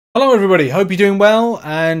Hello everybody, hope you're doing well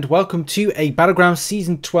and welcome to a Battlegrounds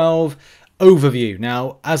Season 12 overview.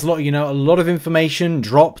 Now, as a lot of you know, a lot of information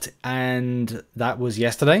dropped and that was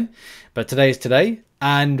yesterday, but today is today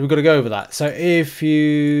and we've got to go over that. So if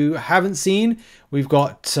you haven't seen, we've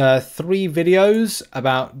got two videos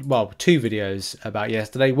about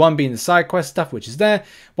yesterday, one being the side quest stuff, which is there,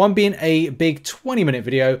 one being a big 20-minute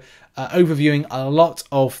video overviewing a lot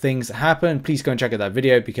of things that happen. Please go and check out that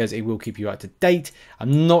video because it will keep you up to date.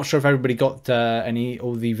 I'm not sure if everybody got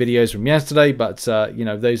all the videos from yesterday, but you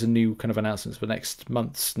know, those are new kind of announcements for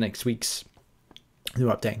next week's new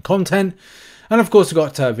updating content. And of course, we've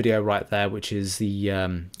got a video right there, which is the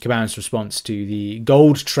Command's response to the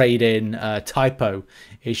gold trade-in typo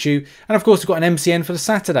issue. And of course, we've got an MCN for the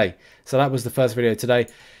Saturday. So that was the first video today.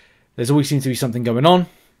 There's always seems to be something going on,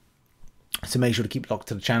 so make sure to keep locked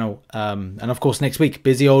to the channel. And of course, next week,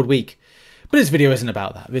 busy old week. But this video isn't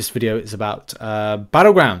about that. This video is about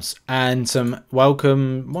Battlegrounds and some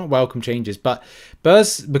welcome changes. But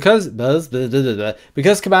because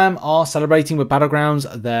Kabam are celebrating with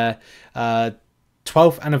Battlegrounds their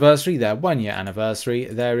 12th anniversary, their 1-year anniversary,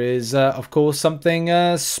 there is of course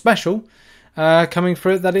something special coming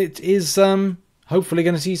for it, that it is hopefully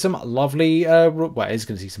going to see some lovely, it's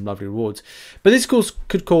going to see some lovely rewards. But this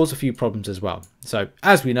could cause a few problems as well. So,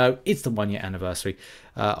 as we know, it's the 1-year anniversary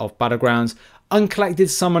of Battlegrounds. Uncollected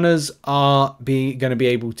summoners are going to be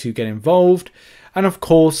able to get involved. And of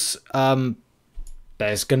course,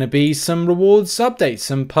 there's going to be some rewards updates,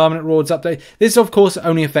 some permanent rewards update. This, of course,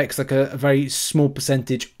 only affects like a very small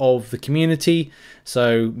percentage of the community.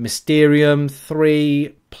 So, Mysterium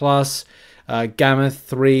 3 plus... Gamma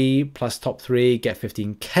 3 plus top 3 get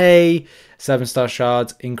 15k, 7-star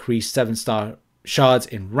shards increase 7-star shards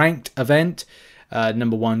in ranked event.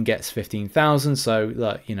 Number 1 gets 15,000,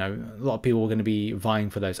 so you know, a lot of people are going to be vying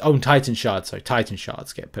for those. Oh, and Titan shards, so Titan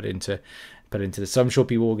shards get put into this. So I'm sure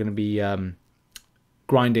people are going to be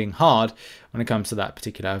grinding hard when it comes to that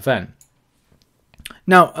particular event.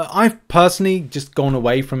 Now, I've personally just gone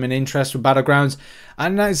away from an interest with Battlegrounds,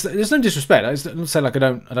 and there's no disrespect. I don't say like I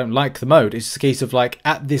don't like the mode. It's just a case of like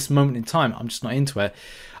at this moment in time, I'm just not into it.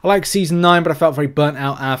 I like Season 9, but I felt very burnt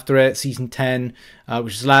out after it. Season 10,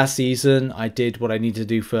 which is last season, I did what I needed to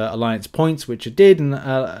do for Alliance points, which I did, and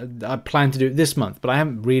I plan to do it this month, but I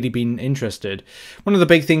haven't really been interested. One of the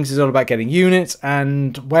big things is all about getting units,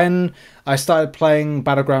 and when I started playing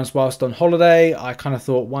Battlegrounds whilst on holiday, I kind of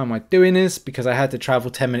thought, why am I doing this? Because I had to travel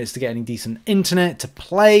 10 minutes to get any decent internet to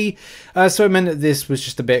play, so it meant that this was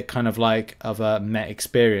just a bit kind of like of a meh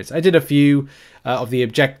experience. I did a few of the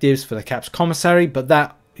objectives for the Caps Commissary, but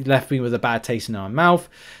that left me with a bad taste in my mouth.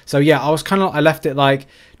 So yeah, I left it like,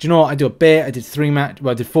 do you know what, I do a bit, I did 3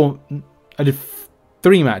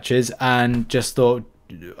 matches and just thought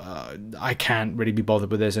I can't really be bothered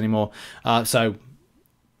with this anymore. So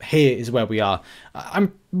here is where we are.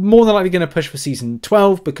 I'm more than likely going to push for Season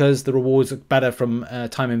 12 because the rewards look better from a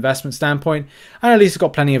time investment standpoint, and at least I've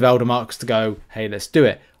got plenty of Elder Marks to go, hey, let's do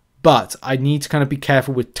it. But I need to kind of be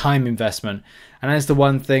careful with time investment. And that's the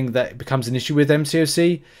one thing that becomes an issue with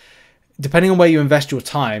MCOC. Depending on where you invest your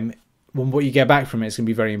time, what you get back from it is going to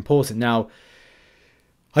be very important. Now,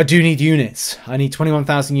 I do need units. I need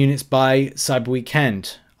 21,000 units by Cyber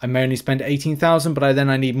Weekend. I may only spend 18,000, but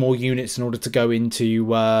I need more units in order to go into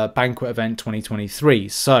Banquet Event 2023.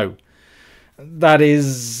 So that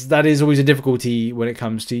is always a difficulty when it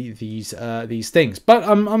comes to these things. But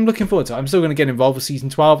I'm looking forward to it. I'm still going to get involved with Season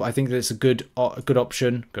 12. I think that it's a good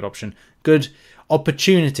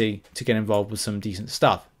opportunity to get involved with some decent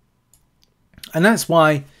stuff. And that's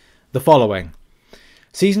why the following.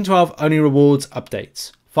 Season 12 only rewards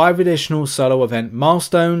updates. 5 additional solo event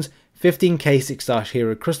milestones. 15k 6-star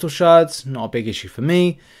hero crystal shards. Not a big issue for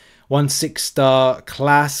me. 1 6-star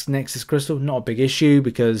class Nexus crystal, not a big issue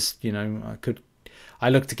because, you know, I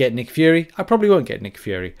look to get Nick Fury. I probably won't get Nick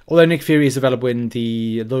Fury, although Nick Fury is available in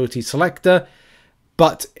the loyalty selector.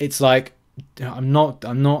 But it's like I'm not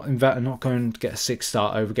going to get a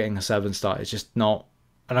 6-star over getting a 7-star. It's just not.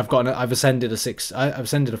 And I've ascended a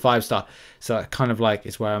 5-star, so that kind of like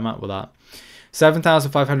is where I'm at with that.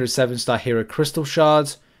 7,500 7-star hero crystal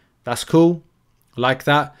shards. That's cool. I like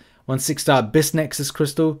that. 1 6-star Abyss Nexus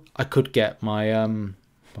crystal. I could get my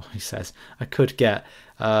I could get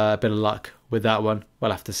a bit of luck with that one.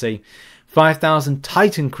 We'll have to see. 5,000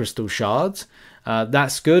 Titan crystal shards.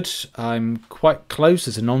 That's good. I'm quite close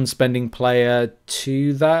as a non-spending player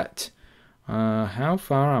to that. How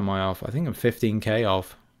far am I off? I think I'm 15k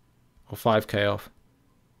off, or 5k off.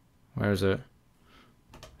 Where is it?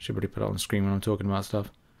 Should really put it on the screen when I'm talking about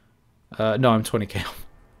stuff. No, I'm 20k off.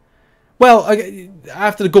 Well,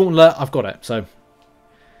 after the gauntlet, I've got it. So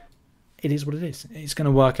it is what it is. It's going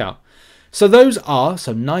to work out. So those are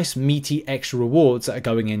some nice meaty extra rewards that are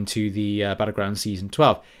going into the Battlegrounds Season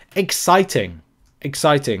 12. Exciting.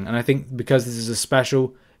 And I think because this is a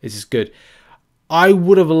special, this is good. I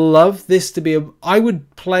would have loved this to be I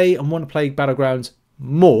would play and want to play Battlegrounds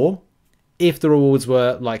more if the rewards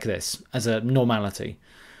were like this as a normality.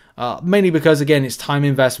 Mainly because, again, it's time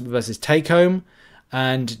investment versus take home.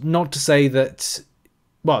 And not to say that,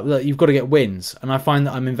 well, look, you've got to get wins. And I find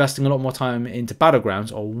that I'm investing a lot more time into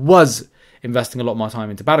Battlegrounds, or was investing a lot more time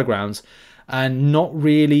into Battlegrounds, and not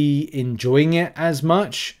really enjoying it as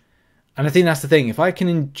much. And I think that's the thing. If I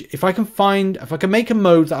can make a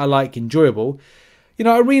mode that I like enjoyable, you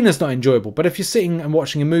know, Arena's not enjoyable, but if you're sitting and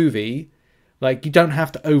watching a movie, like, you don't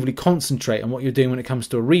have to overly concentrate on what you're doing when it comes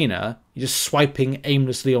to Arena. You're just swiping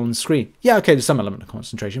aimlessly on the screen. Yeah, okay, there's some element of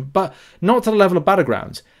concentration, but not to the level of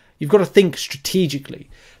Battlegrounds. You've got to think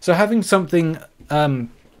strategically. So having something,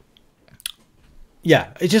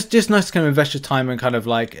 yeah, it's just nice to kind of invest your time in kind of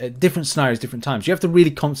like different scenarios, different times. You have to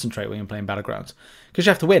really concentrate when you're playing Battlegrounds because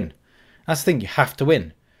you have to win. That's the thing, you have to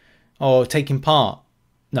win. Or taking part.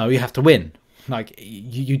 No, you have to win. Like,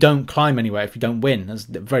 you don't climb anywhere if you don't win. That's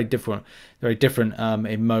very different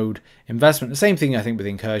in mode investment. The same thing, I think, with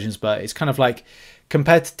incursions, but it's kind of like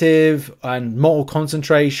competitive and mortal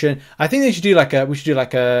concentration. I think we should do like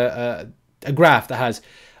a graph that has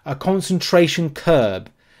a concentration curve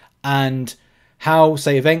and how,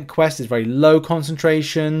 say, event quest is very low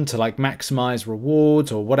concentration to like maximize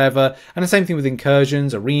rewards or whatever, and the same thing with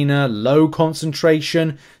incursions. Arena, low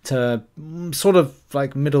concentration to sort of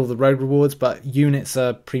like middle of the road rewards, but units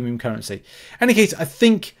are premium currency. In any case, I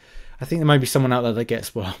think there might be someone out there that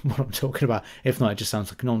gets what I'm talking about. If not, it just sounds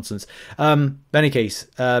like nonsense. But in any case,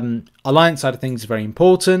 alliance side of things is very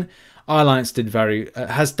important. Our alliance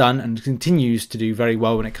has done and continues to do very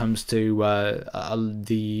well when it comes to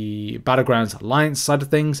the Battlegrounds alliance side of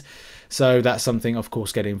things. So that's something, of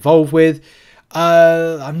course, get involved with.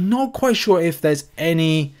 I'm not quite sure if there's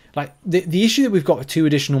any, like, the issue that we've got with 2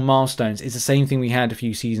 additional milestones is the same thing we had a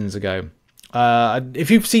few seasons ago.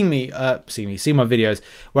 If you've seen my videos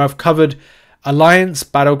where I've covered alliance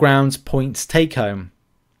Battlegrounds points take home,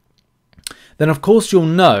 then of course you'll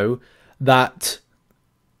know that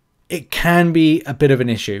it can be a bit of an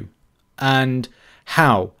issue. And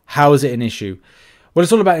how is it an issue? Well,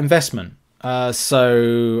 it's all about investment.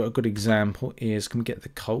 So a good example is, can we get the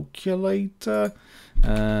calculator?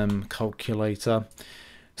 Calculator.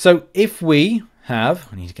 So if we have,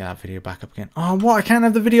 I need to get that video back up again. Oh, what? I can't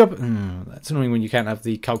have the video up. That's annoying when you can't have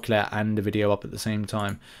the calculator and the video up at the same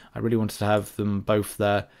time. I really wanted to have them both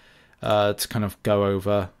there to kind of go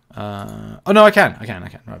over. Oh no, I can.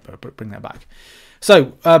 Right, bring that back.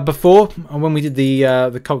 So before, when we did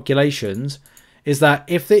the calculations, is that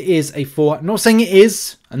if there is a I'm not saying it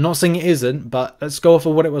is, I'm not saying it isn't, but let's go off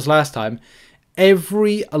of what it was last time.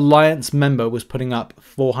 Every alliance member was putting up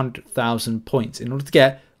 400,000 points in order to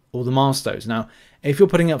get all the milestones. Now, if you're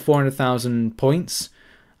putting up 400,000 points,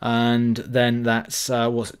 and then that's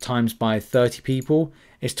times by 30 people,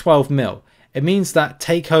 it's 12 mil. It means that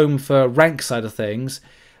take home for rank side of things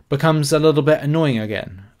becomes a little bit annoying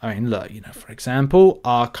again. I mean, look, you know, for example,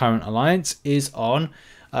 our current alliance is on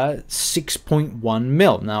 6.1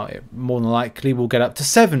 mil. Now, it more than likely will get up to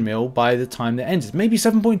 7 mil by the time that ends. Maybe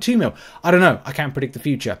 7.2 mil. I don't know. I can't predict the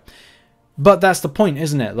future. But that's the point,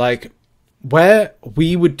 isn't it? Like, where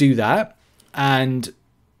we would do that, and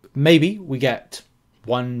maybe we get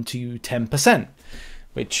 1 to 10%,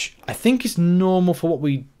 which I think is normal for what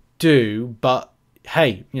we do. But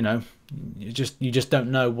hey, you know, you just don't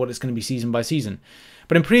know what it's going to be season by season.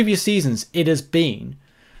 But in previous seasons, it has been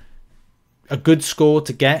a good score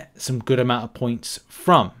to get some good amount of points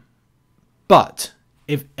from. But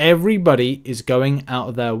if everybody is going out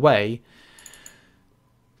of their way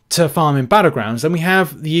to farm in Battlegrounds, then we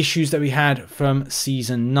have the issues that we had from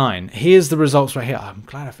Season 9. Here's the results right here. I'm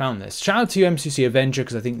glad I found this. Shout out to MCOC Avenger,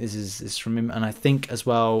 because I think this is from him, and I think as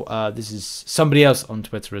well this is somebody else on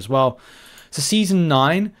Twitter as well. So Season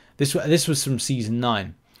 9, this was from Season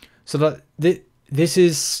 9. So that this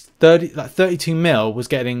is 32 mil was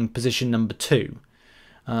getting position number 2.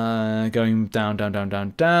 Going down,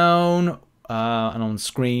 and on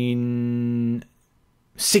screen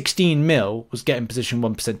 16 mil was getting position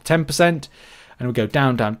 1% to 10%, and we go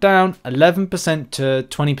down, 11% to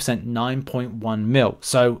 20%, 9.1 mil.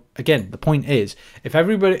 So again, the point is, if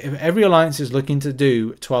every alliance is looking to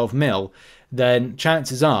do 12 mil, then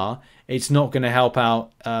chances are it's not going to help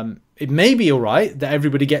out. It may be all right that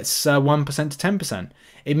everybody gets 1% to 10%.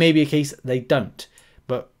 It may be a case they don't,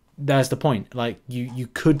 but there's the point. Like, you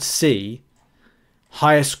could see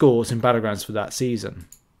higher scores in Battlegrounds for that season.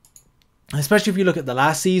 Especially if you look at the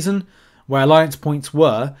last season, where alliance points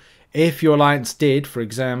were. If your alliance did, for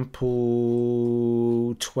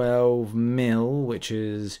example, 12 mil, which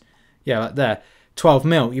is, yeah, right there, 12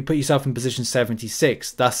 mil, you put yourself in position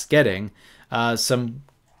 76, thus getting some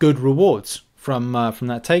good rewards from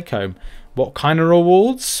that take home. What kind of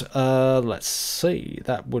rewards? Let's see.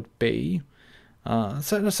 That would be,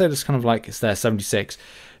 so let's say it's kind of like it's there, 76.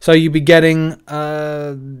 So you'd be getting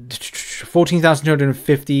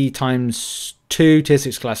 14,250 times 2 tier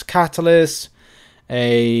 6 class catalysts,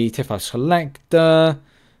 a tier 5 selector,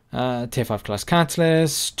 tier 5 class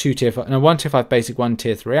catalyst, 1 tier 5 basic, 1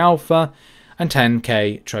 tier 3 alpha, and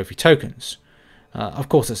 10k trophy tokens. Of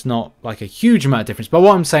course, it's not like a huge amount of difference, but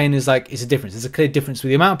what I'm saying is like it's a difference. There's a clear difference with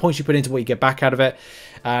the amount of points you put into what you get back out of it,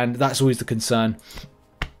 and that's always the concern.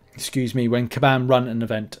 Excuse me, when Kabam run an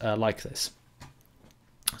event like this.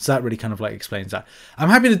 So that really kind of like explains that. I'm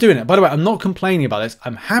happy they're doing it. By the way, I'm not complaining about this.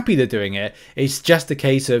 I'm happy they're doing it. It's just a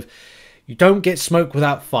case of you don't get smoke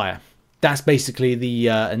without fire. That's basically the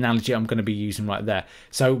analogy I'm going to be using right there.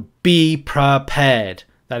 So be prepared.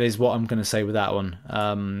 That is what I'm going to say with that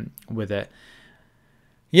one. With it.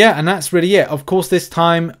 Yeah, and that's really it. Of course, this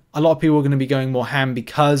time, a lot of people are going to be going more ham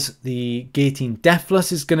because the Guillotine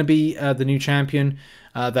Deathless is going to be the new champion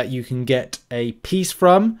that you can get a piece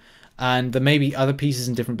from. And there may be other pieces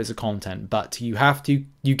and different bits of content. But you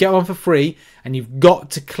get one for free, and you've got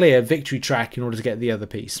to clear Victory Track in order to get the other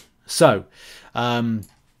piece. So,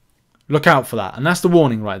 look out for that. And that's the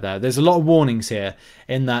warning right there. There's a lot of warnings here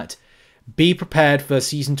in that be prepared for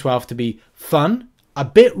Season 12 to be fun, a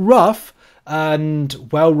bit rough, and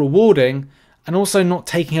well rewarding, and also not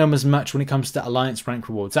taking home as much when it comes to alliance rank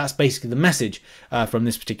rewards. That's basically the message from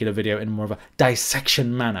this particular video in more of a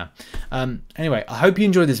dissection manner. Anyway, I hope you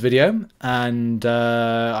enjoyed this video, and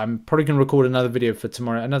I'm probably going to record another video for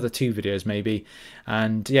tomorrow, another 2 videos maybe,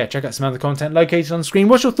 and yeah, check out some other content located on screen.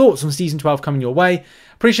 What's your thoughts on Season 12 coming your way?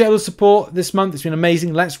 Appreciate all the support this month. It's been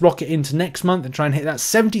amazing. Let's rock it into next month and try and hit that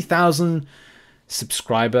 70,000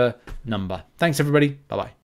 subscriber number. Thanks everybody. Bye bye.